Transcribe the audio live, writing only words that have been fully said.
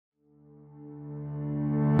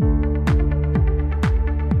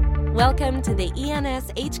Welcome to the ENS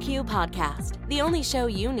HQ podcast, the only show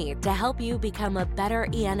you need to help you become a better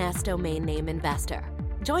ENS domain name investor.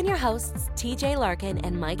 Join your hosts, TJ Larkin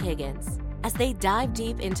and Mike Higgins, as they dive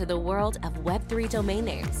deep into the world of Web3 domain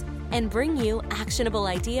names and bring you actionable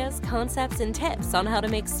ideas, concepts, and tips on how to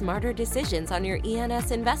make smarter decisions on your ENS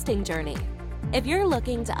investing journey. If you're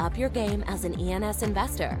looking to up your game as an ENS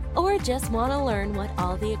investor or just want to learn what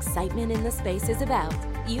all the excitement in the space is about,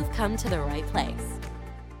 you've come to the right place.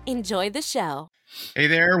 Enjoy the show. Hey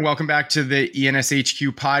there. Welcome back to the ENS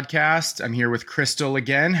HQ podcast. I'm here with Crystal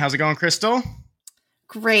again. How's it going, Crystal?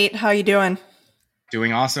 Great. How you doing?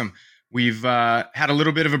 Doing awesome. We've had a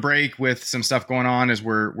little bit of a break with some stuff going on as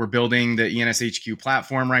we're building the ENS HQ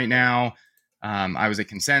platform right now. I was at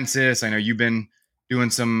Consensus. I know you've been doing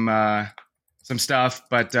some stuff,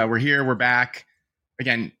 but we're here. We're back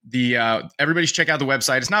again. Everybody's check out the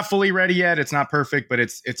website. It's not fully ready yet. It's not perfect, but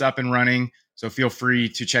it's up and running. So feel free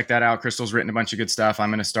to check that out. Crystal's written a bunch of good stuff. I'm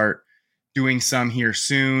going to start doing some here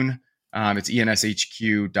soon. It's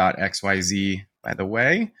enshq.xyz, by the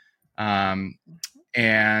way. And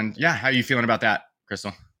yeah, how are you feeling about that,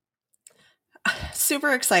 Crystal?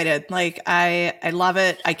 Super excited. I love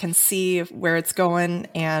it. I can see where it's going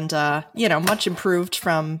and, much improved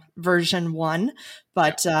from version 1,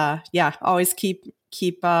 but, always keep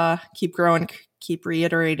growing, keep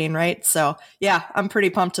reiterating. Right. So yeah, I'm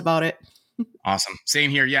pretty pumped about it. Awesome. Same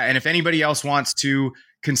here. Yeah. And if anybody else wants to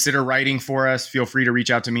consider writing for us, feel free to reach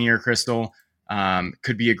out to me or Crystal.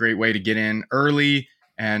 Could be a great way to get in early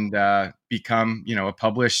and become, a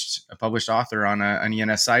published author on an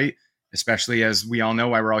ENS site, especially as we all know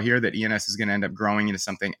why we're all here, that ENS is going to end up growing into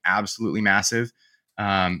something absolutely massive.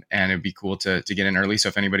 And it'd be cool to get in early. So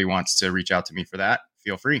if anybody wants to reach out to me for that,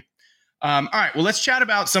 feel free. All right. Well, let's chat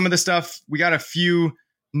about some of the stuff. We got a few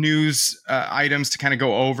news items to kind of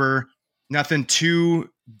go over. Nothing too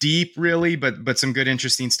deep really, but some good,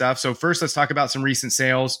 interesting stuff. So first, let's talk about some recent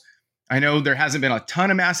sales. I know there hasn't been a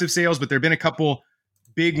ton of massive sales, but there've been a couple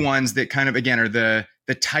big ones that kind of, again, are the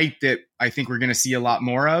type that I think we're going to see a lot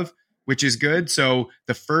more of, which is good. So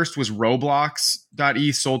the first was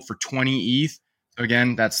Roblox.eth sold for 20 ETH. So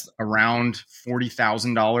again, that's around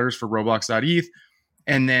 $40,000 for Roblox.eth.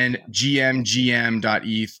 And then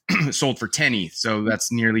GM.eth sold for 10 ETH. So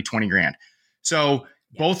that's nearly 20 grand. So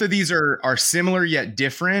both of these are similar yet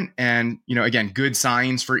different. And, again, good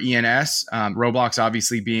signs for ENS. Roblox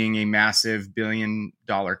obviously being a massive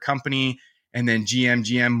billion-dollar company. And then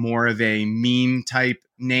GM, more of a meme type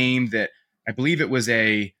name that I believe it was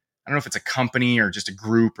I don't know if it's a company or just a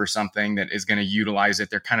group or something that is going to utilize it.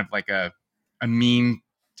 They're kind of like a meme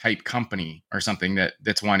type company or something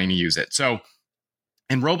that's wanting to use it. So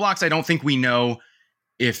in Roblox, I don't think we know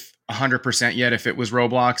if 100% yet if it was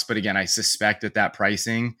Roblox, but again, I suspect that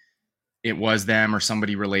pricing, it was them or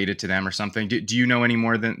somebody related to them or something. Do you know any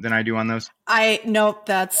more than I do on those? Nope,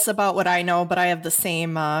 that's about what I know, but I have the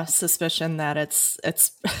same suspicion that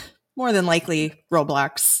it's more than likely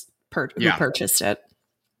Roblox who purchased it.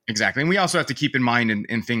 Exactly. And we also have to keep in mind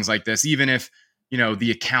in things like this, even if,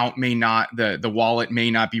 the account may not, the wallet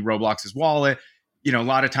may not be Roblox's wallet, a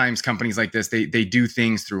lot of times companies like this, they do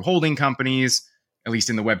things through holding companies, at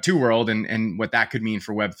least in the Web 2 world. And what that could mean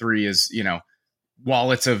for Web 3 is,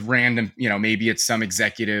 wallets of random, maybe it's some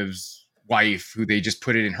executive's wife who they just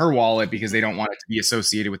put it in her wallet because they don't want it to be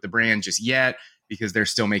associated with the brand just yet because they're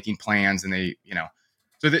still making plans and they,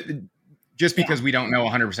 so that just because we don't know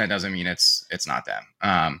 100% doesn't mean it's not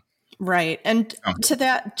them. Right. And to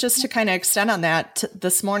that, just to kind of extend on that,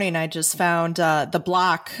 this morning I just found The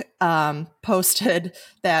Block posted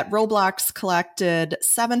that Roblox collected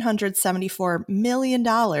 $774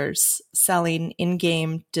 million selling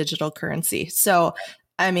in-game digital currency. So,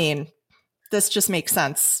 I mean, this just makes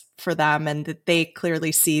sense for them and that they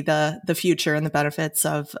clearly see the future and the benefits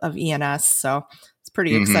of ENS. So it's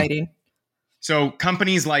pretty exciting. So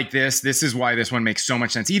companies like this is why this one makes so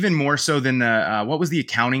much sense, even more so than what was the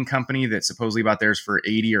accounting company that supposedly bought theirs for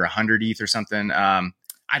 80 or 100 ETH or something? I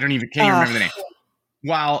can't even remember the name.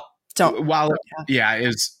 It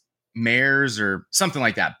was Mayors or something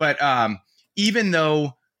like that. But even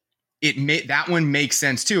though that one makes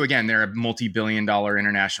sense too, again, they're a multi-billion-dollar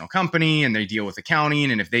international company and they deal with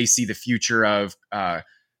accounting. And if they see the future of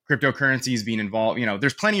cryptocurrencies being involved,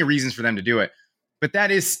 there's plenty of reasons for them to do it. But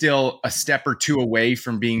that is still a step or two away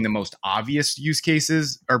from being the most obvious use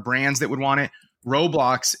cases or brands that would want it.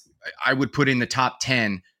 Roblox, I would put in the top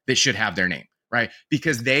 10 that should have their name, right?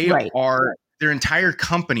 Because their entire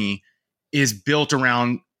company is built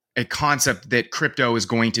around a concept that crypto is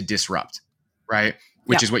going to disrupt, right?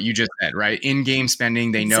 Which is what you just said, right? In-game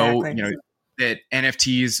spending, they know, that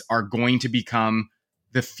NFTs are going to become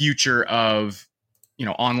the future of,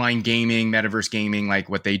 online gaming, metaverse gaming, like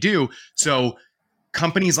what they do. So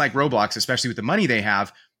companies like Roblox, especially with the money they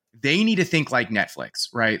have, they need to think like Netflix,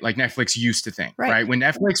 right? Like Netflix used to think, right? When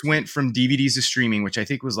Netflix went from DVDs to streaming, which I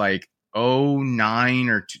think was like 09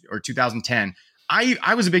 or 2010,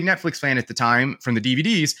 I was a big Netflix fan at the time from the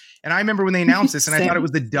DVDs. And I remember when they announced this and I thought it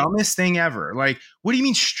was the dumbest thing ever. Like, what do you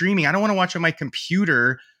mean streaming? I don't want to watch on my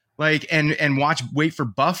computer, like, and wait for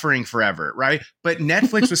buffering forever, right? But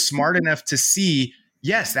Netflix was smart enough to see,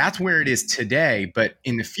 yes, that's where it is today. But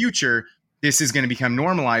in the future, this is going to become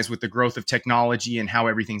normalized with the growth of technology and how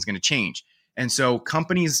everything's going to change. And so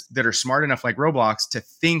companies that are smart enough like Roblox to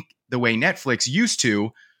think the way Netflix used to,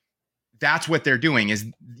 that's what they're doing is,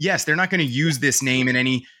 yes, they're not going to use this name in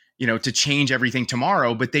any, to change everything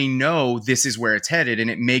tomorrow, but they know this is where it's headed and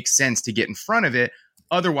it makes sense to get in front of it.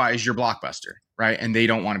 Otherwise you're Blockbuster, right? And they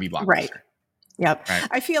don't want to be Blockbuster. Right. Yep. Right.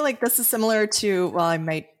 I feel like this is similar to, well, I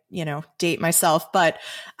might, date myself, but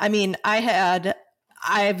I mean,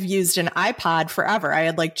 I've used an iPod forever. I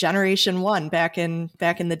had like generation 1 back in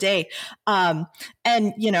the day. And,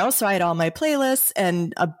 so I had all my playlists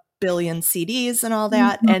and a billion CDs and all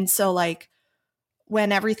that. Mm-hmm. And so like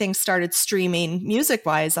when everything started streaming music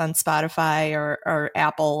wise on Spotify or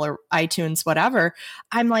Apple or iTunes, whatever,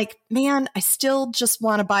 I'm like, man, I still just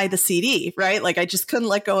want to buy the CD, right? Like I just couldn't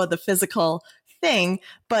let go of the physical thing.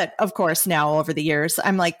 But of course, now over the years,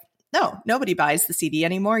 I'm like, no, nobody buys the CD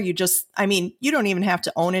anymore. You don't even have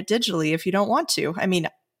to own it digitally if you don't want to. I mean,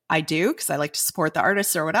 I do because I like to support the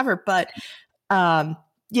artists or whatever, but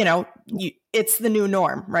it's the new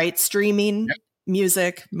norm, right? Streaming, yep.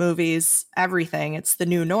 Music, movies, everything. It's the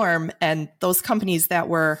new norm. And those companies that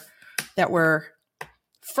were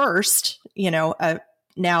first,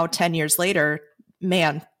 now 10 years later,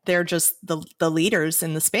 man, they're just the leaders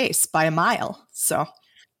in the space by a mile. So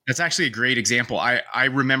that's actually a great example. I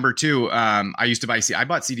remember too. I used to I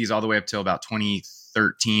bought CDs all the way up till about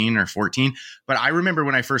 2013 or 14. But I remember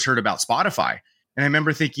when I first heard about Spotify, and I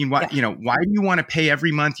remember thinking, why do you want to pay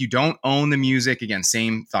every month? You don't own the music. Again,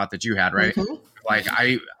 same thought that you had, right? Mm-hmm. Like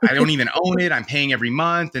I don't even own it. I'm paying every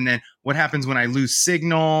month. And then what happens when I lose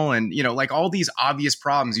signal? And, like all these obvious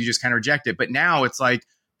problems, you just kind of reject it. But now it's like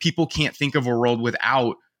people can't think of a world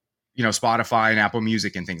without, Spotify and Apple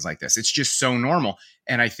Music and things like this. It's just so normal.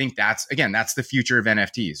 And I think that's the future of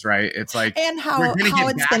NFTs, right? It's like, and how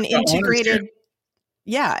it's been integrated.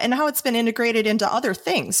 Yeah. And how it's been integrated into other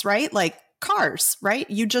things, right? Like cars, right?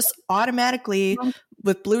 You just automatically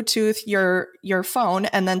with Bluetooth, your phone,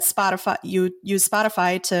 and then Spotify, you use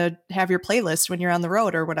Spotify to have your playlist when you're on the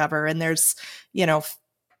road or whatever. And there's,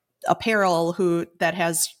 apparel that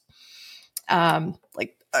has,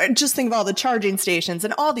 just think of all the charging stations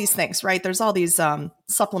and all these things, right? There's all these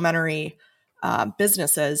supplementary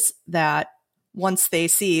businesses that once they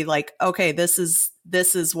see like, okay, this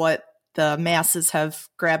is what the masses have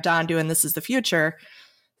grabbed onto and this is the future.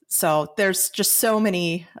 So there's just so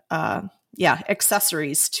many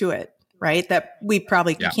accessories to it, right? That we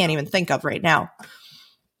probably can't even think of right now.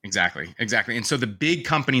 Exactly. And so the big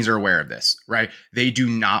companies are aware of this, right? They do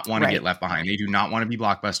not want to get left behind. They do not want to be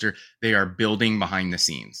Blockbuster. They are building behind the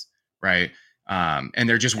scenes, right? And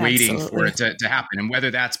they're just waiting for it to happen. And whether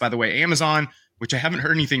that's, by the way, Amazon, which I haven't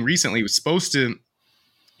heard anything recently,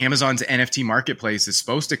 Amazon's NFT marketplace is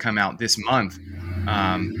supposed to come out this month.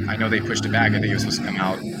 I know they pushed it back. I think it was supposed to come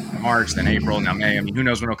out in March, then April, now May. I mean, who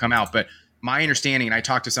knows when it'll come out? But my understanding, and I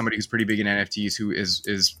talked to somebody who's pretty big in NFTs who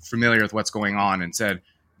is familiar with what's going on and said,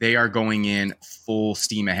 they are going in full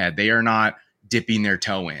steam ahead. They are not dipping their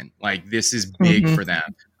toe in. Like this is big for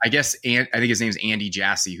them. I guess, I think his name is Andy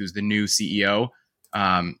Jassy, who's the new CEO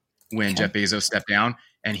when Jeff Bezos stepped down.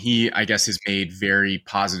 And he, I guess, has made very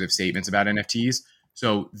positive statements about NFTs.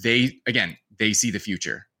 So they see the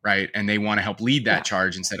future, right? And they want to help lead that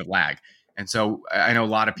charge instead of lag. And so I know a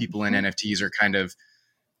lot of people in NFTs are kind of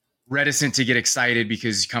reticent to get excited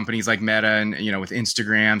because companies like Meta and, with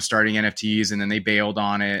Instagram starting NFTs and then they bailed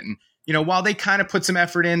on it. And, while they kind of put some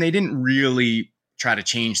effort in, they didn't really try to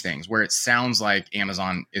change things where it sounds like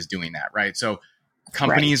Amazon is doing that. Right. So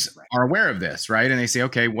companies are aware of this, right? And they say,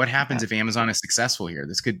 okay, what happens if Amazon is successful here?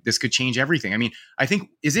 This could change everything. I mean, I think,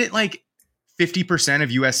 is it like 50%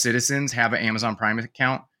 of US citizens have an Amazon Prime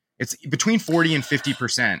account? It's between 40 and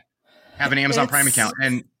 50% have an Amazon Prime account.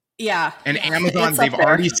 And Amazon, they've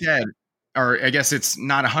already said, or I guess it's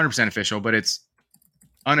not 100% official, but it's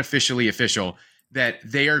unofficially official, that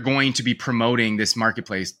they are going to be promoting this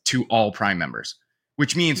marketplace to all Prime members,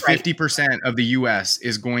 which means 50% of the US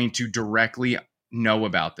is going to directly know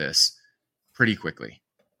about this pretty quickly,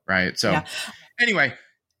 right? So anyway,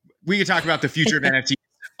 we could talk about the future of NFT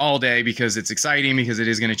all day because it's exciting, because it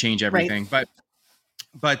is going to change everything. Right.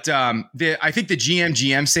 But I think the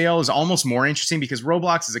GM sale is almost more interesting because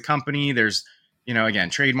Roblox is a company. There's, again,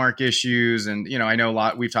 trademark issues. And, I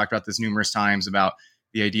know we've talked about this numerous times about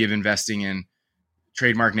the idea of investing in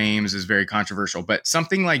trademark names is very controversial. But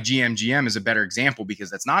something like GM is a better example because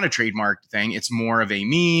that's not a trademark thing. It's more of a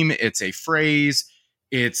meme. It's a phrase.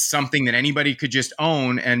 It's something that anybody could just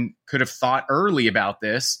own and could have thought early about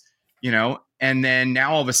this, and then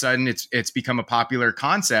now all of a sudden it's become a popular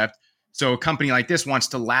concept. So a company like this wants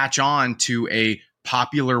to latch on to a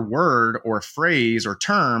popular word or phrase or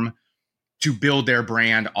term to build their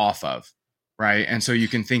brand off of, right? And so you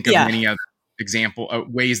can think of many other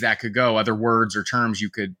ways that could go, other words or terms you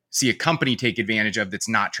could see a company take advantage of that's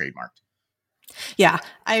not trademarked. Yeah,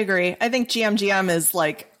 I agree. I think GM is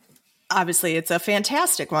obviously it's a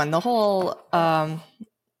fantastic one. The whole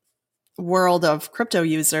world of crypto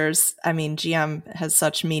users, I mean, GM has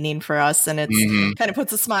such meaning for us, and it's kind of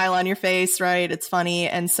puts a smile on your face, right? It's funny.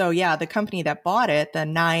 And so, the company that bought it, the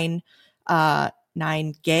 9gag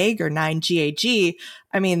or 9GAG,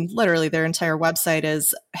 I mean, literally their entire website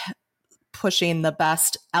is pushing the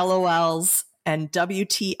best LOLs and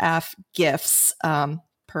WTF GIFs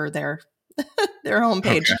per their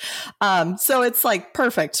homepage. Okay. So it's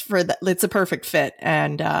perfect for that. It's a perfect fit.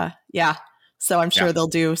 And so I'm sure they'll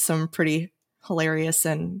do some pretty hilarious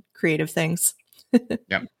and creative things.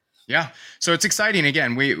 Yeah. So it's exciting.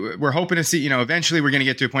 Again, we're hoping to see, eventually we're going to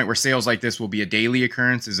get to a point where sales like this will be a daily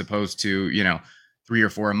occurrence as opposed to, 3 or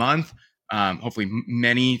 4 a month, hopefully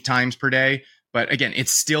many times per day. But again,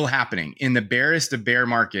 it's still happening in the barest of bear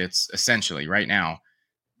markets, essentially right now,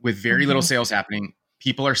 with very little sales happening.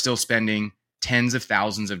 People are still spending tens of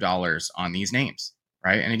thousands of dollars on these names,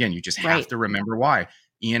 right? And again, you just have to remember why.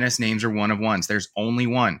 ENS names are one of ones. There's only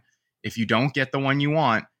one. If you don't get the one you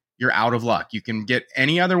want, you're out of luck. You can get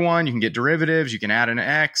any other one. You can get derivatives. You can add an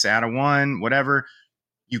X, add a 1, whatever.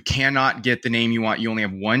 You cannot get the name you want. You only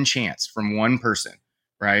have one chance from one person,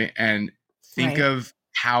 right? And think of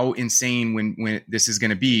how insane when this is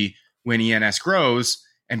going to be when ENS grows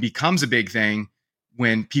and becomes a big thing,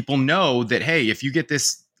 when people know that, hey, if you get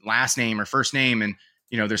this last name or first name and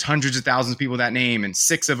there's hundreds of thousands of people with that name and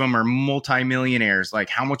 6 of them are multimillionaires,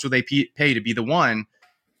 how much will they pay to be the one?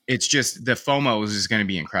 It's just the FOMO is going to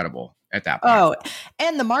be incredible at that point. Oh,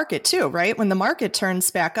 and the market too, right? When the market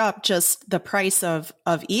turns back up, just the price of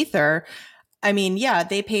Ether, I mean,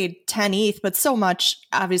 they paid 10 ETH, but so much,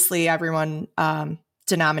 obviously everyone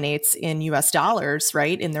denominates in US dollars,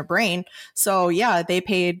 right? In their brain. So they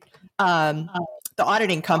paid, the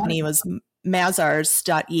auditing company was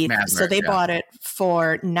Mazars.eth. So they bought it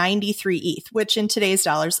for 93 ETH, which in today's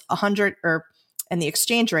dollars, and the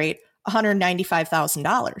exchange rate,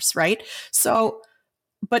 $195,000, right? So,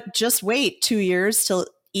 but just wait 2 years till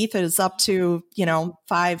ETH is up to,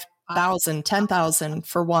 5,000, 10,000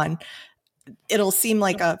 for one. It'll seem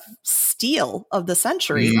like a steal of the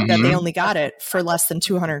century that they only got it for less than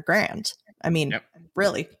 200 grand. I mean,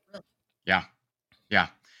 really. Yeah.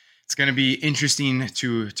 It's going to be interesting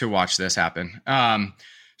to watch this happen. I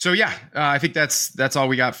think that's all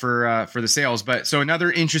we got for the sales. But so another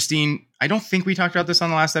interesting, I don't think we talked about this on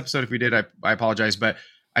the last episode. If we did, I apologize, but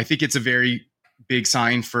I think it's a very big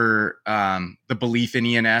sign for the belief in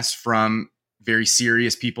ENS from very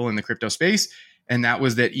serious people in the crypto space. And that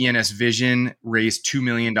was that ENS Vision raised $2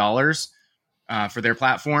 million for their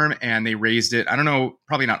platform. And they raised it, I don't know,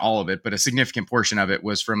 probably not all of it, but a significant portion of it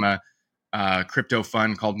was from a crypto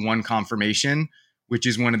fund called One Confirmation, which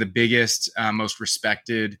is one of the biggest, most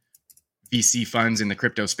respected VC funds in the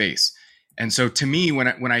crypto space. And so to me,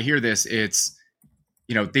 when I hear this, it's,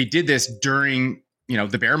 they did this during,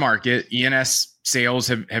 the bear market. ENS sales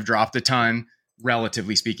have dropped a ton,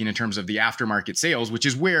 relatively speaking, in terms of the aftermarket sales, which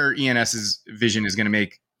is where ENS's Vision is going to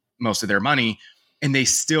make most of their money. And they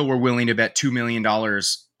still were willing to bet $2 million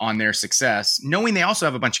on their success, knowing they also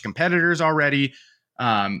have a bunch of competitors already.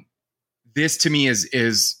 This to me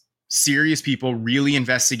is serious people really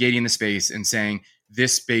investigating the space and saying,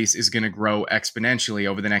 this space is going to grow exponentially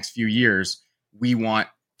over the next few years. We want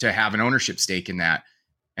to have an ownership stake in that.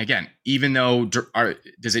 Again, even though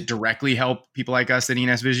does it directly help people like us that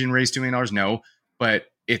ENS Vision raised $2 million? No, but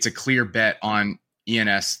it's a clear bet on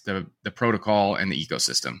ENS, the protocol and the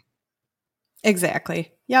ecosystem.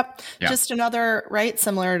 Exactly. Yep. Just another, right,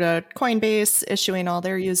 similar to Coinbase issuing all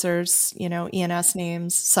their users, ENS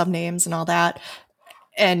names, subnames and all that.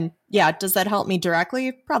 And does that help me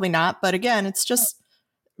directly? Probably not. But again, it's just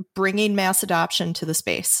bringing mass adoption to the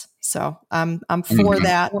space. So I'm for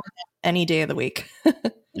that any day of the week.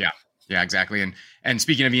 Yeah, exactly. And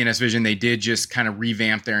speaking of ENS Vision, they did just kind of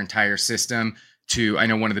revamp their entire system. to, I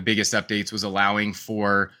know one of the biggest updates was allowing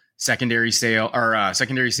for secondary sales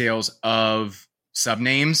of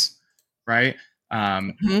subnames, right?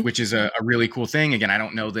 Which is a really cool thing. Again, I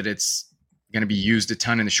don't know that it's going to be used a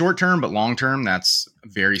ton in the short term, but long term, that's a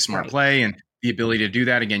very smart play. And the ability to do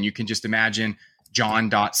that, again, you can just imagine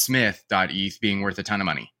john.smith.eth being worth a ton of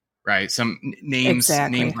money, right? Some names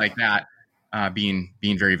like that being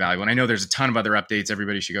very valuable. And I know there's a ton of other updates.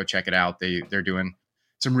 Everybody should go check it out. They're doing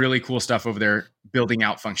some really cool stuff over there, building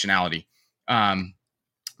out functionality.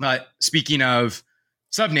 But speaking of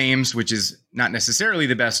subnames, which is not necessarily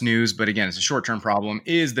the best news, but again, it's a short-term problem,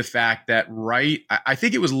 is the fact that I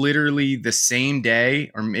think it was literally the same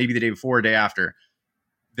day or maybe the day before or day after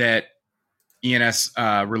that ENS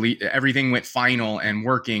everything went final and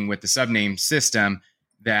working with the subname system,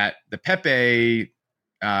 that the Pepe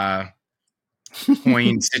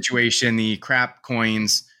coin situation, the crap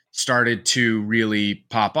coins started to really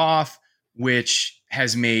pop off, which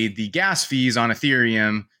has made the gas fees on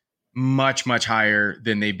Ethereum much, much higher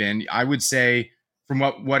than they've been. I would say from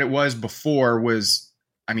what it was before was,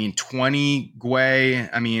 20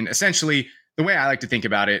 Gwei. Essentially the way I like to think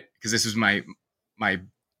about it, because this is my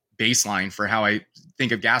baseline for how I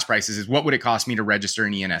think of gas prices, is what would it cost me to register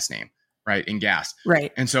an ENS name, right, in gas.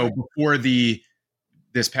 Right. And so before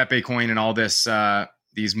this Pepe coin and all this,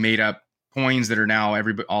 these made up coins that are now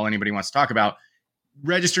all anybody wants to talk about,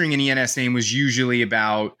 registering an ENS name was usually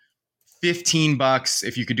about $15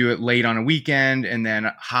 if you could do it late on a weekend, and then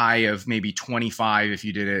a high of maybe 25 if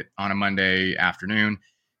you did it on a Monday afternoon.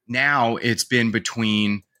 Now it's been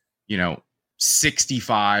between,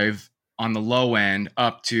 65 on the low end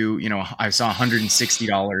up to, I saw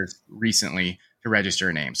 $160 recently to register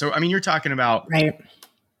a name. So, you're talking about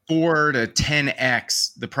 4 to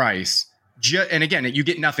 10x the price. And again, you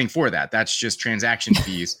get nothing for that. That's just transaction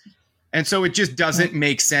fees. And so it just doesn't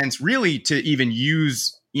make sense really to even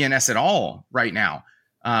use ENS at all right now.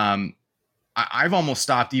 I've almost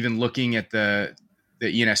stopped even looking at the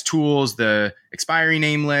ENS tools, the expiry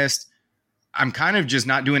name list. I'm kind of just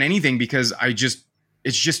not doing anything because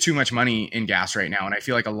it's just too much money in gas right now. And I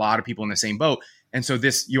feel like a lot of people in the same boat. And so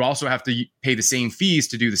you also have to pay the same fees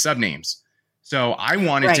to do the subnames. So I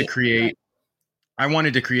wanted to create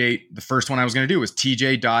the first one I was going to do was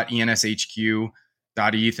tj.enshq.eth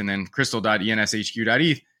and then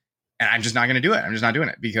crystal.enshq.eth. And I'm just not going to do it. I'm just not doing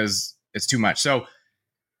it because it's too much. So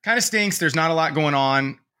kind of stinks. There's not a lot going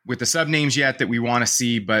on with the subnames yet that we want to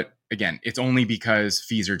see. But again, it's only because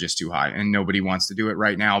fees are just too high and nobody wants to do it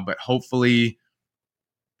right now. But hopefully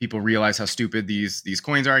people realize how stupid these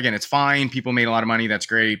coins are. Again, it's fine. People made a lot of money. That's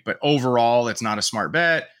great. But overall, it's not a smart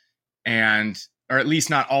bet. Or at least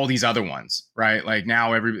not all these other ones, right? Like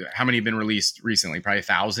now, how many have been released recently? Probably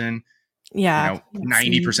 1,000. Yeah.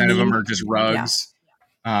 90% of them are just rugs.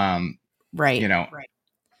 Yeah.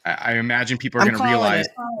 I imagine people are going to realize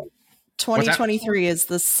 2023 is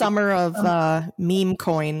the summer of meme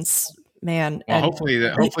coins, man. Well, hopefully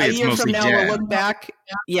it's year mostly from now we'll look back.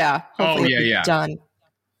 Yeah. Hopefully it'll be done.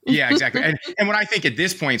 Yeah, exactly. And what I think at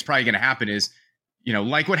this point is probably going to happen is,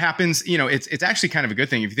 like what happens, it's actually kind of a good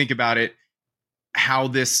thing. If you think about it, how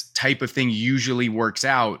this type of thing usually works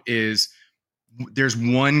out is there's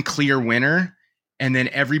one clear winner. And then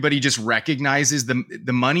everybody just recognizes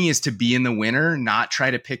the money is to be in the winner, not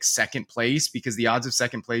try to pick second place, because the odds of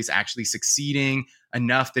second place actually succeeding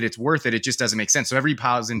enough that it's worth it, it just doesn't make sense. So everybody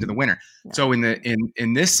piles into the winner. Yeah. So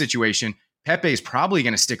in this situation, Pepe is probably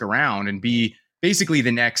going to stick around and be basically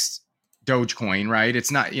the next Dogecoin, right?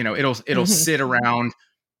 It's not, it'll sit around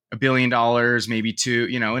 $1 billion, maybe $2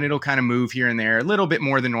 billion, and it'll kind of move here and there a little bit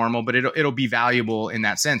more than normal, but it'll be valuable in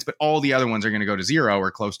that sense. But all the other ones are going to go to zero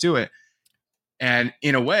or close to it. And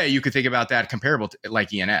in a way, you could think about that comparable to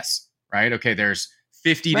like ENS, right? Okay, there's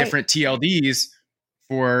 50 different TLDs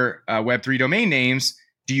for Web3 domain names.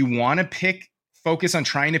 Do you want to focus on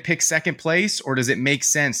trying to pick second place, or does it make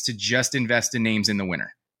sense to just invest in names in the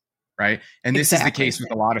winner, right? And this is the case with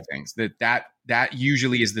a lot of things. That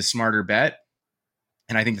usually is the smarter bet.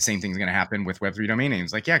 And I think the same thing is going to happen with Web3 domain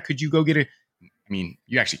names. Like, yeah, could you go get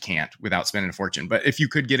you actually can't without spending a fortune. But if you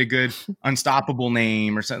could get a good unstoppable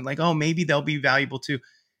name or something, like, oh, maybe they'll be valuable too.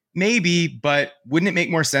 Maybe, but wouldn't it make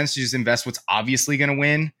more sense to just invest what's obviously going to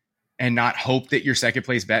win and not hope that your second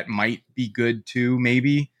place bet might be good too,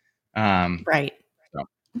 maybe? Right. So.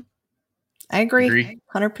 I agree.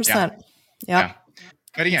 100%. Yeah.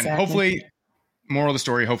 But again, hopefully, moral of the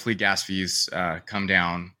story, hopefully gas fees come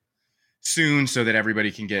down soon so that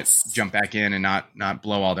everybody can jump back in and not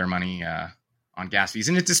blow all their money on gas fees.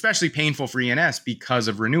 And it's especially painful for ENS because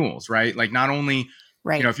of renewals, right? Like not only,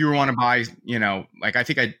 if you want to buy, like I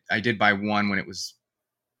think I did buy one when it was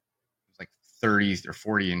like 30 or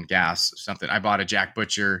 40 in gas or something. I bought a Jack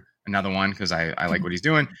Butcher, another one, because I like what he's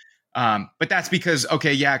doing. But that's because,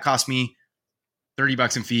 okay, yeah, it cost me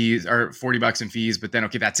 $30 in fees or $40 in fees, but then,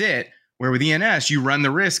 okay, that's it. Where with ENS, you run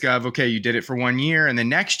the risk of, okay, you did it for 1 year, and then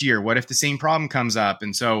next year, what if the same problem comes up?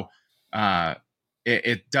 And so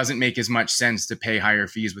it doesn't make as much sense to pay higher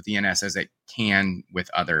fees with ENS as it can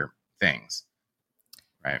with other things.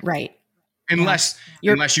 Right. Unless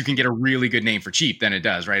you can get a really good name for cheap, then it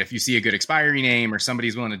does, right? If you see a good expiry name or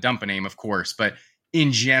somebody's willing to dump a name, of course. But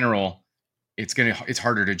in general, it's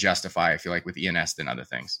harder to justify, I feel like, with ENS than other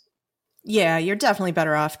things. Yeah, you're definitely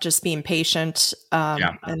better off just being patient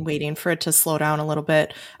and waiting for it to slow down a little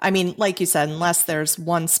bit. I mean, like you said, unless there's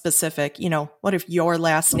one specific, what if your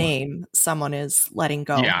last name someone is letting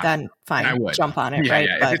go? Yeah, then fine, I would jump on it, right?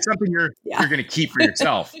 Yeah. If it's something you're going to keep for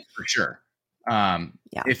yourself, for sure.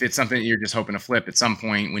 If it's something that you're just hoping to flip at some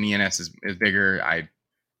point when ENS is bigger, I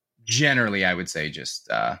would say just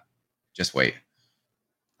wait.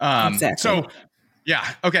 Exactly. So. Yeah.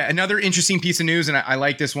 Okay. Another interesting piece of news, and I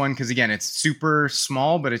like this one because, again, it's super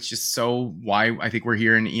small, but it's just so why I think we're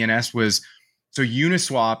here in ENS was so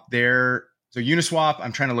Uniswap. Uniswap,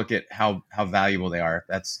 I'm trying to look at how valuable they are. If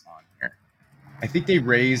that's on here, I think they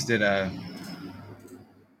raised at a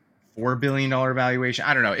 $4 billion valuation.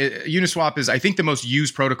 I don't know. Uniswap is, I think, the most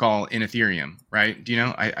used protocol in Ethereum, right? Do you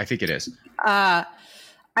know? I think it is.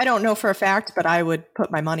 I don't know for a fact, but I would put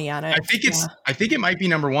my money on it. I think it might be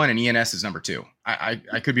number one and ENS is number two.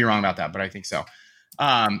 I could be wrong about that, but I think so.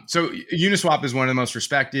 So Uniswap is one of the most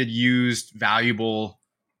respected, used, valuable,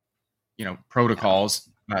 protocols,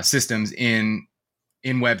 systems in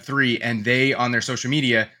Web3. And they, on their social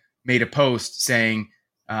media, made a post saying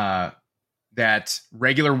that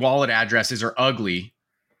regular wallet addresses are ugly.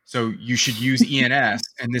 So you should use ENS.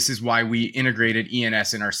 And this is why we integrated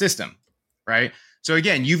ENS in our system, right? So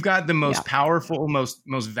again, you've got the most powerful,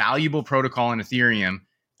 most valuable protocol in Ethereum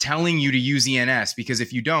telling you to use ENS, because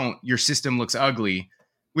if you don't, your system looks ugly,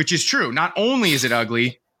 which is true. Not only is it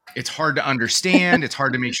ugly, it's hard to understand. It's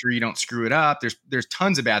hard to make sure you don't screw it up. There's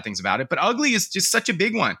tons of bad things about it, but ugly is just such a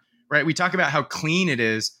big one, right? We talk about how clean it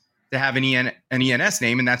is to have an ENS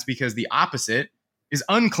name, and that's because the opposite is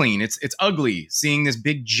unclean. It's ugly. Seeing this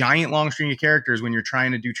big, giant, long string of characters when you're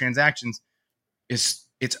trying to do transactions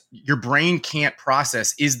it's your brain can't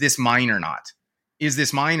process, is this mine or not? Is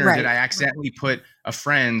this mine, or did I accidentally put a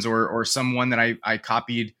friend's or someone that I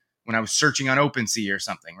copied when I was searching on OpenSea or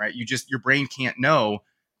something, right? Your brain can't know,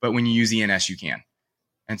 but when you use ENS, you can.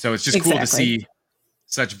 And so it's just cool to see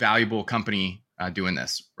such valuable company doing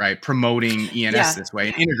this, right? Promoting ENS this way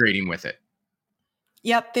and integrating with it.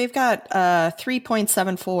 Yep, they've got a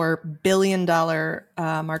 $3.74 billion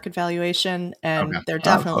market valuation, and they're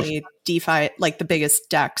definitely DeFi, like the biggest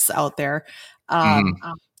DEX out there. And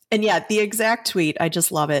the exact tweet, I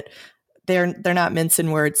just love it. They're not mincing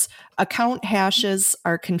words. Account hashes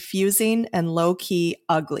are confusing and low-key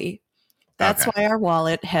ugly. That's why our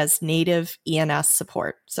wallet has native ENS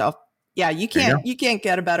support. So you can't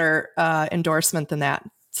get a better endorsement than that.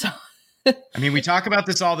 So. I mean, we talk about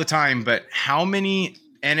this all the time, but how many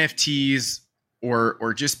NFTs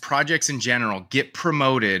or just projects in general get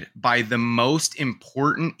promoted by the most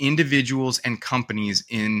important individuals and companies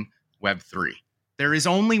in Web3? There is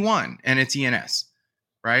only one, and it's ENS,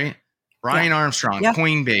 right? Brian Armstrong,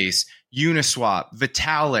 Coinbase, Uniswap,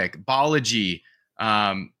 Vitalik, Balaji,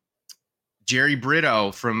 Jerry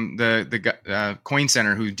Brito from the Coin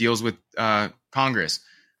Center, who deals with Congress.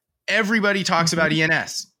 Everybody talks about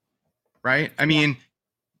ENS. Right? I mean,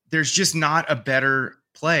 there's just not a better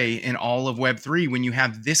play in all of Web3 when you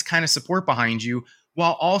have this kind of support behind you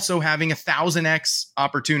while also having 1,000x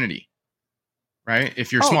opportunity, right?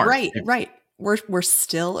 If you're smart. Right. We're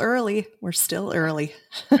still early.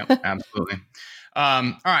 Yep, absolutely.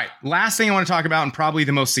 All right. Last thing I want to talk about, and probably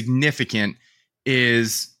the most significant,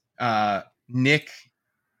 is Nick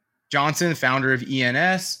Johnson, founder of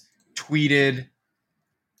ENS, tweeted,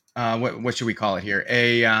 what should we call it here?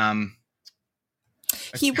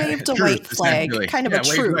 He waved a white flag, kind of a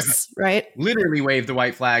truce, right? Literally waved the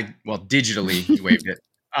white flag. Well, digitally he waved it.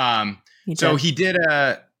 He did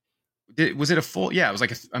was it a full? Yeah, it was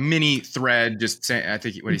like a mini thread. Just saying, I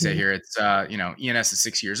think what do you say here? It's ENS is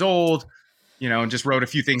 6 years old. And just wrote a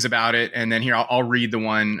few things about it. And then here I'll read the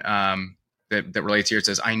one that relates here. It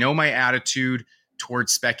says, "I know my attitude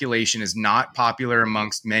towards speculation is not popular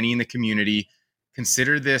amongst many in the community.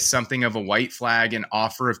 Consider this something of a white flag and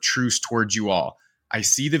offer of truce towards you all. I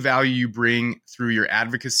see the value you bring through your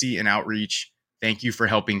advocacy and outreach. Thank you for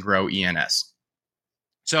helping grow ENS."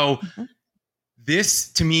 So this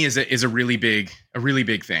to me is a really big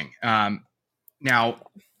thing. Now,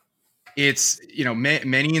 it's,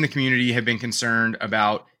 many in the community have been concerned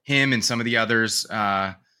about him and some of the others,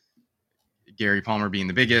 Gary Palmer being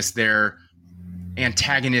the biggest, their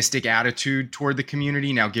antagonistic attitude toward the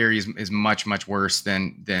community. Now, Gary is much, much worse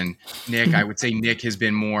than Nick. I would say Nick has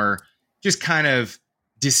been more just kind of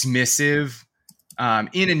dismissive,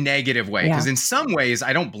 in a negative way. Because in some ways,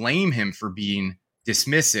 I don't blame him for being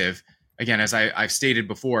dismissive. Again, as I've stated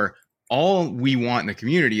before, all we want in the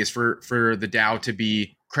community is for the DAO to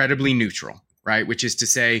be credibly neutral, right? Which is to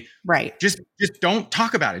say, right, just don't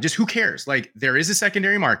talk about it. Just who cares? Like, there is a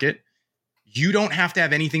secondary market. You don't have to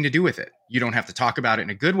have anything to do with it. You don't have to talk about it in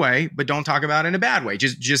a good way, but don't talk about it in a bad way.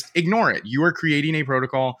 Just ignore it. You are creating a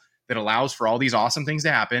protocol that allows for all these awesome things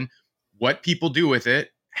to happen. What people do with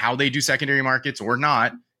it, how they do secondary markets or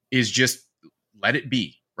not, is just let it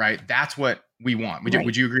be, right? That's what we want.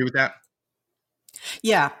 Would you agree with that?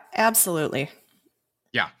 Yeah, absolutely.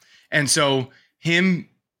 Yeah. And so him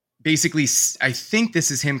basically, I think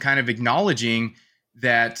this is him kind of acknowledging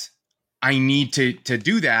that I need to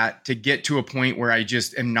do that to get to a point where I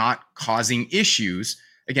just am not causing issues.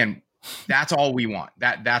 Again, that's all we want.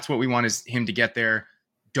 That's what we want, is him to get there.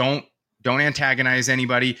 Don't antagonize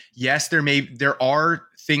anybody. Yes, there are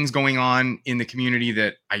things going on in the community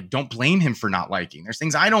that I don't blame him for not liking. There's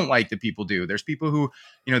things I don't like that people do. There's people who,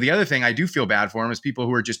 the other thing I do feel bad for him is people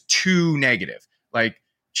who are just too negative, like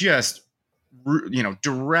just,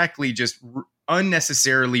 directly just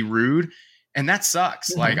unnecessarily rude. And that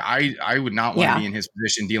sucks. Mm-hmm. Like I would not want to be in his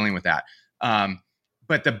position dealing with that.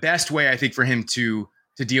 But the best way I think for him to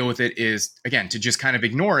deal with it is, again, to just kind of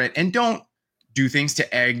ignore it and don't do things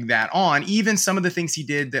to egg that on. Even some of the things he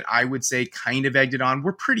did that I would say kind of egged it on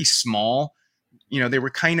were pretty small. They were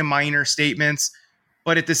kind of minor statements,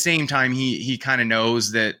 but at the same time, he kind of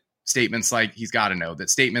knows that statements like, he's got to know that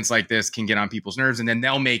statements like this can get on people's nerves, and then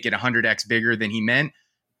they'll make it 100x bigger than he meant,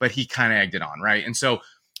 but he kind of egged it on. Right. And so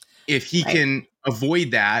if he can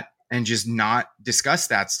avoid that and just not discuss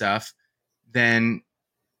that stuff, then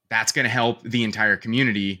that's going to help the entire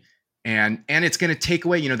community. And it's going to take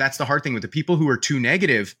away, that's the hard thing with the people who are too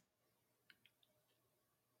negative.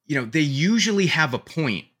 They usually have a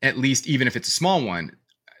point, at least, even if it's a small one.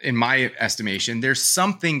 In my estimation, there's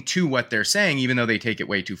something to what they're saying, even though they take it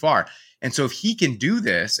way too far. And so if he can do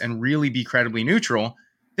this and really be credibly neutral,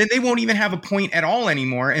 then they won't even have a point at all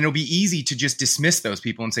anymore. And it'll be easy to just dismiss those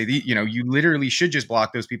people and say, you literally should just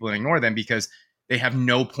block those people and ignore them because they have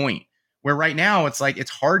no point. Where right now it's like,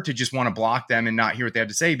 it's hard to just want to block them and not hear what they have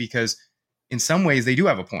to say, because in some ways they do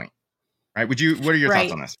have a point, right? What are your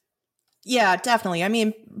thoughts on this? Yeah, definitely. I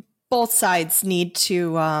mean, both sides need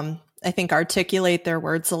to, I think, articulate their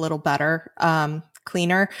words a little better,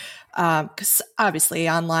 cleaner, because obviously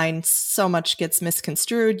online so much gets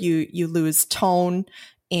misconstrued. You lose tone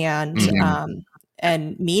and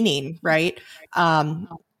meaning, right?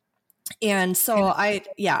 And so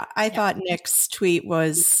I thought Nick's tweet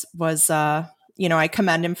was I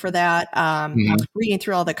commend him for that. Reading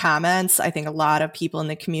through all the comments, I think a lot of people in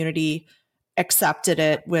the community accepted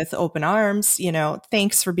it with open arms.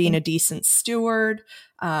 Thanks for being a decent steward.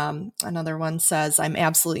 Another one says, I'm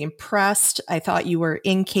absolutely impressed. I thought you were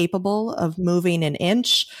incapable of moving an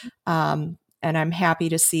inch. And I'm happy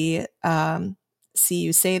to see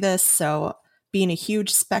you say this. So being a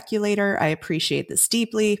huge speculator, I appreciate this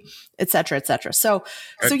deeply, et cetera, et cetera. So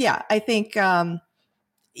yeah, I think, I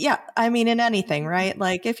mean, in anything, right?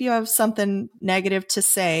 Like if you have something negative to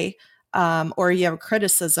say, or you have a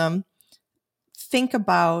criticism, think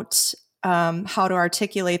about how to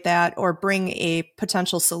articulate that or bring a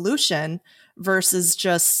potential solution versus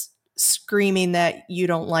just screaming that you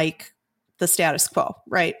don't like the status quo,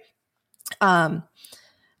 right?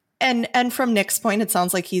 And from Nick's point, it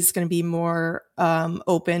sounds like he's going to be more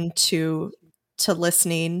open to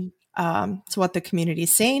listening to what the community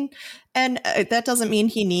is saying. And that doesn't mean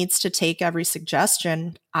he needs to take every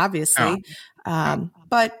suggestion, obviously.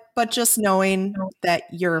 But just knowing that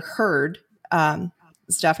you're heard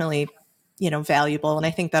is definitely, valuable. And I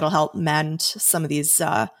think that'll help mend some of these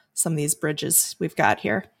bridges we've got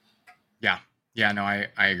here. Yeah. Yeah, no, I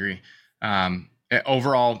agree.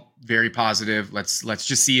 Overall, very positive. Let's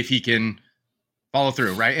just see if he can follow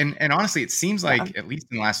through. Right. And honestly, it seems like at least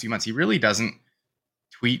in the last few months, he really doesn't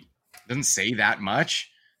say that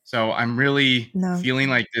much. So I'm really feeling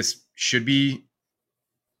like this should be,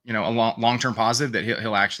 a long-term positive, that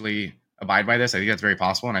he'll actually abide by this. I think that's very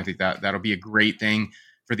possible. And I think that'll be a great thing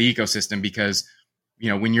for the ecosystem, because,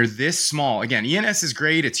 when you're this small, again, ENS is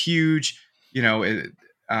great. It's huge,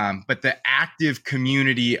 but the active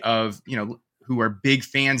community of, who are big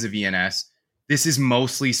fans of ENS, this is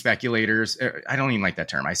mostly speculators. I don't even like that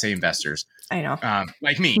term. I say investors. I know.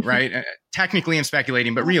 Like me, right? Technically I'm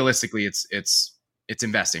speculating, but realistically it's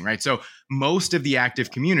investing, right? So most of the active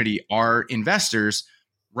community are investors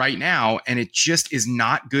right now, and it just is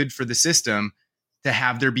not good for the system to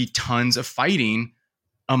have there be tons of fighting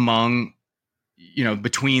among,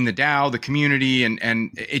 between the DAO, the community,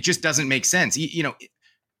 and it just doesn't make sense.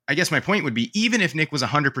 I guess my point would be, even if Nick was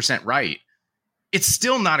 100% right, it's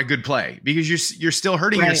still not a good play, because you're still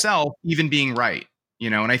hurting yourself even being right,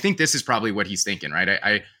 and I think this is probably what he's thinking, right?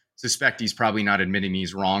 I suspect he's probably not admitting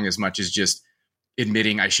he's wrong as much as just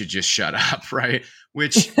admitting I should just shut up, right?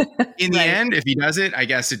 Which in the end, if he does it, I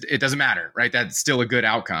guess it doesn't matter, right? That's still a good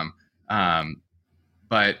outcome.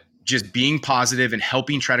 But just being positive and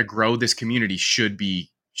helping try to grow this community should be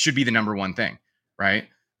the number one thing, right?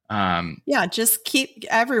 Just keep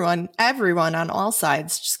everyone on all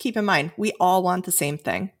sides. Just keep in mind, we all want the same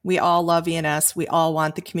thing. We all love ENS. We all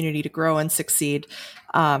want the community to grow and succeed.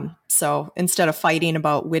 So instead of fighting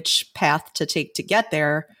about which path to take to get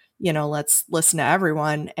there, let's listen to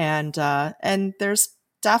everyone. And there's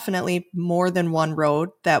definitely more than one road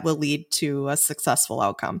that will lead to a successful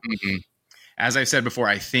outcome. Mm-hmm. As I've said before,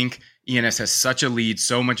 I think ENS has such a lead,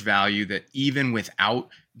 so much value, that even without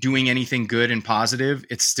doing anything good and positive,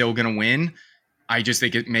 it's still going to win. I just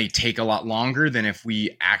think it may take a lot longer than if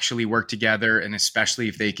we actually work together, and especially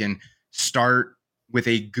if they can start with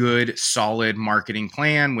a good, solid marketing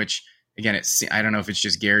plan, which, again, I don't know if it's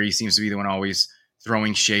just Gary seems to be the one always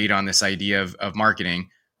throwing shade on this idea of marketing.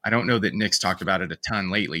 I don't know that Nick's talked about it a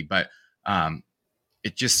ton lately, but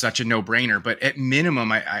it's just such a no-brainer. But at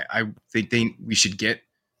minimum, I think we should get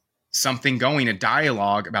something going, a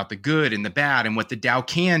dialogue about the good and the bad and what the DAO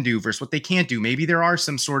can do versus what they can't do. Maybe there are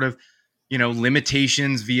some sort of,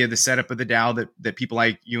 limitations via the setup of the DAO that people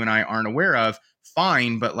like you and I aren't aware of.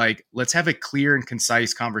 Fine, but let's have a clear and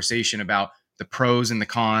concise conversation about the pros and the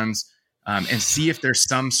cons, and see if there's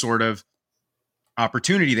some sort of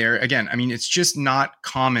opportunity there. Again, I mean, it's just not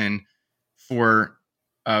common for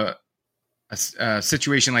a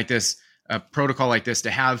situation like this, a protocol like this,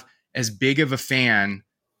 to have as big of a fan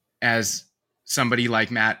as somebody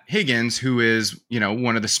like Matt Higgins, who is,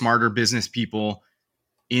 one of the smarter business people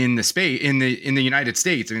in the space, in the United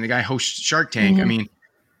States. I mean, the guy hosts Shark Tank. Mm-hmm. I mean,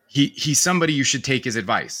 he's somebody you should take his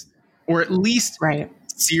advice, or at least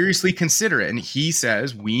seriously consider it. And he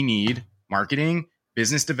says we need marketing,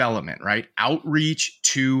 business development, right? Outreach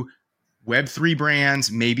to Web3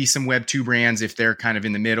 brands, maybe some Web2 brands if they're kind of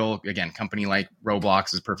in the middle. Again, company like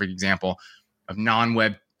Roblox is a perfect example of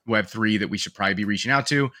Web3 that we should probably be reaching out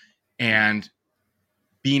to, and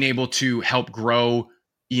being able to help grow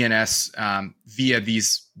ENS via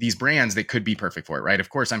these brands that could be perfect for it, right? Of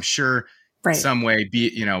course, I'm sure some way,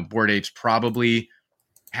 Bored Apes probably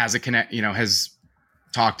has a connect, has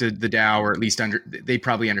talked to the DAO, or at least they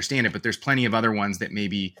probably understand it, but there's plenty of other ones that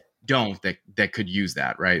maybe don't, that could use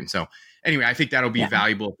that, right? And so anyway, I think that'll be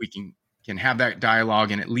valuable if we can have that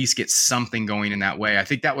dialogue and at least get something going in that way. I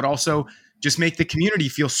think that would also just make the community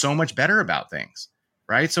feel so much better about things,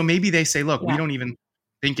 right? So maybe they say, look, we don't even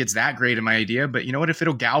think it's that great of my idea, but you know what, if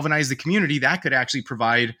it'll galvanize the community, that could actually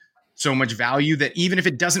provide so much value that even if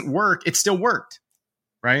it doesn't work, it still worked,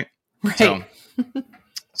 right?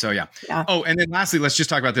 So yeah. Oh, and then lastly, let's just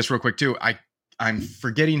talk about this real quick too. I'm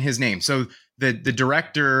forgetting his name. So the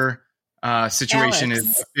director situation Alex,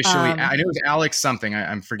 is officially, I know it's Alex something.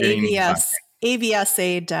 I'm forgetting.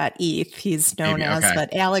 AVSA.ETH he's known as,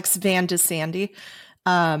 but Alex Van de Sandy.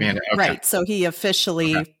 Right. So he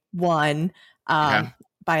officially won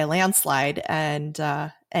by a landslide, and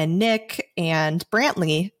Nick and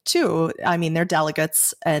Brantley too. I mean, they're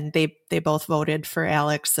delegates, and they both voted for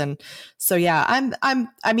Alex. And so,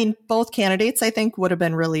 I mean, both candidates I think would have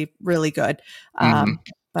been really, really good.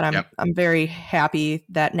 But I'm very happy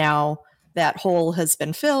that now that hole has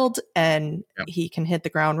been filled and he can hit the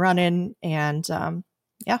ground running. And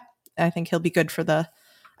I think he'll be good for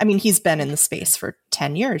he's been in the space for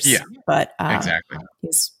 10 years, but exactly.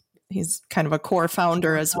 He's kind of a core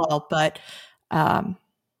founder as well, but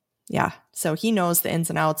so he knows the ins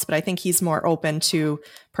and outs, but I think he's more open to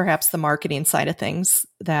perhaps the marketing side of things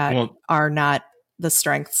that are not the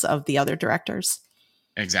strengths of the other directors.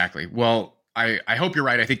 Exactly. Well, I hope you're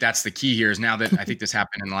right. I think that's the key here, is now that I think this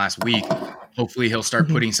happened in the last week, hopefully he'll start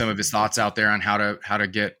putting some of his thoughts out there on how to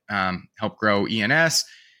get help grow ENS.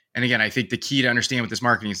 And again, I think the key to understand with this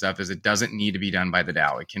marketing stuff is it doesn't need to be done by the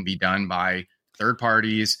DAO. It can be done by third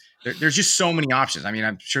parties. There's just so many options. I mean,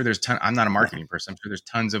 I'm sure I'm not a marketing person. I'm sure there's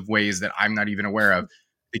tons of ways that I'm not even aware of. I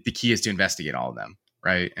think the key is to investigate all of them,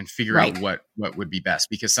 right? And figure out what would be best.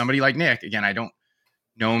 Because somebody like Nick, again, I don't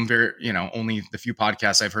know him very, only the few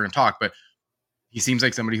podcasts I've heard him talk, but he seems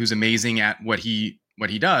like somebody who's amazing at what he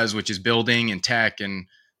does, which is building and tech and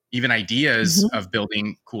even ideas of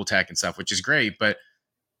building cool tech and stuff, which is great. But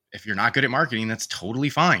if you're not good at marketing, that's totally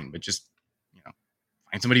fine. But just,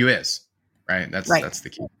 find somebody who is, right. That's the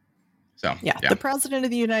key. So, yeah. The president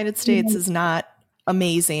of the United States is not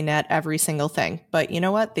amazing at every single thing, but you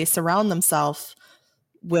know what? They surround themselves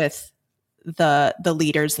with the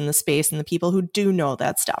leaders in the space and the people who do know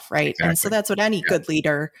that stuff. Right. Exactly. And so that's what any good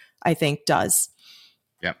leader, I think, does.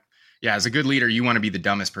 Yep. Yeah. As a good leader, you want to be the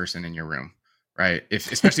dumbest person in your room, right?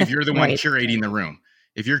 Especially if you're the one curating the room.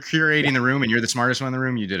 If you're curating the room and you're the smartest one in the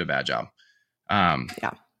room, you did a bad job.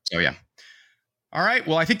 So yeah. All right.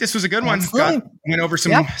 Well, I think this was a good one. Went over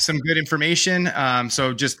some good information.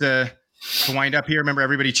 So just to wind up here, remember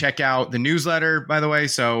everybody check out the newsletter, by the way.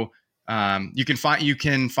 So you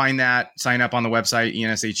can find that, sign up on the website,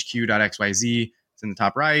 enshq.xyz. It's in the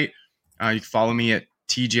top right. You can follow me at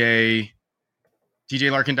tjlarkin.eth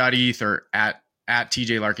or at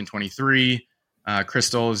tjlarkin23.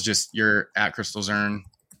 Crystal is just you're at Crystal Zern,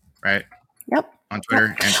 right? Yep. On Twitter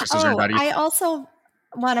and crystalzern.eth. I also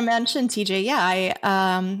want to mention TJ. Yeah,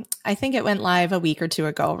 I think it went live a week or two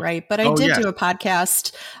ago, right? But I did do a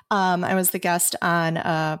podcast. I was the guest on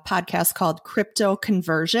a podcast called Crypto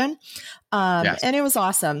Conversion, and it was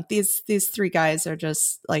awesome. These three guys are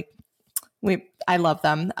just like I love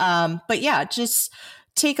them. But yeah, just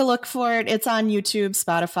take a look for it. It's on YouTube,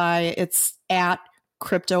 Spotify. It's at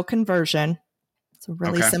Crypto Conversion. It's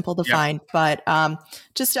really simple to find, but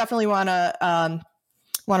just definitely want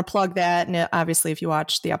to plug that. And obviously, if you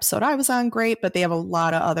watch the episode I was on, great. But they have a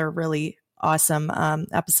lot of other really awesome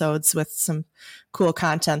episodes with some cool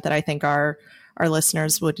content that I think our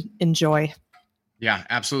listeners would enjoy. Yeah,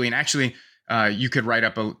 absolutely. And actually, you could write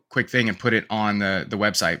up a quick thing and put it on the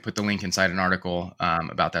website. Put the link inside an article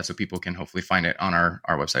about that, so people can hopefully find it on our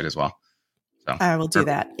website as well. So I will do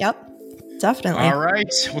that. Yep. Definitely. All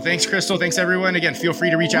right. Well, thanks, Crystal. Thanks, everyone. Again, feel free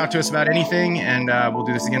to reach out to us about anything, and we'll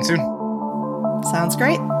do this again soon. Sounds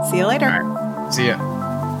great. See you later. All right. See ya.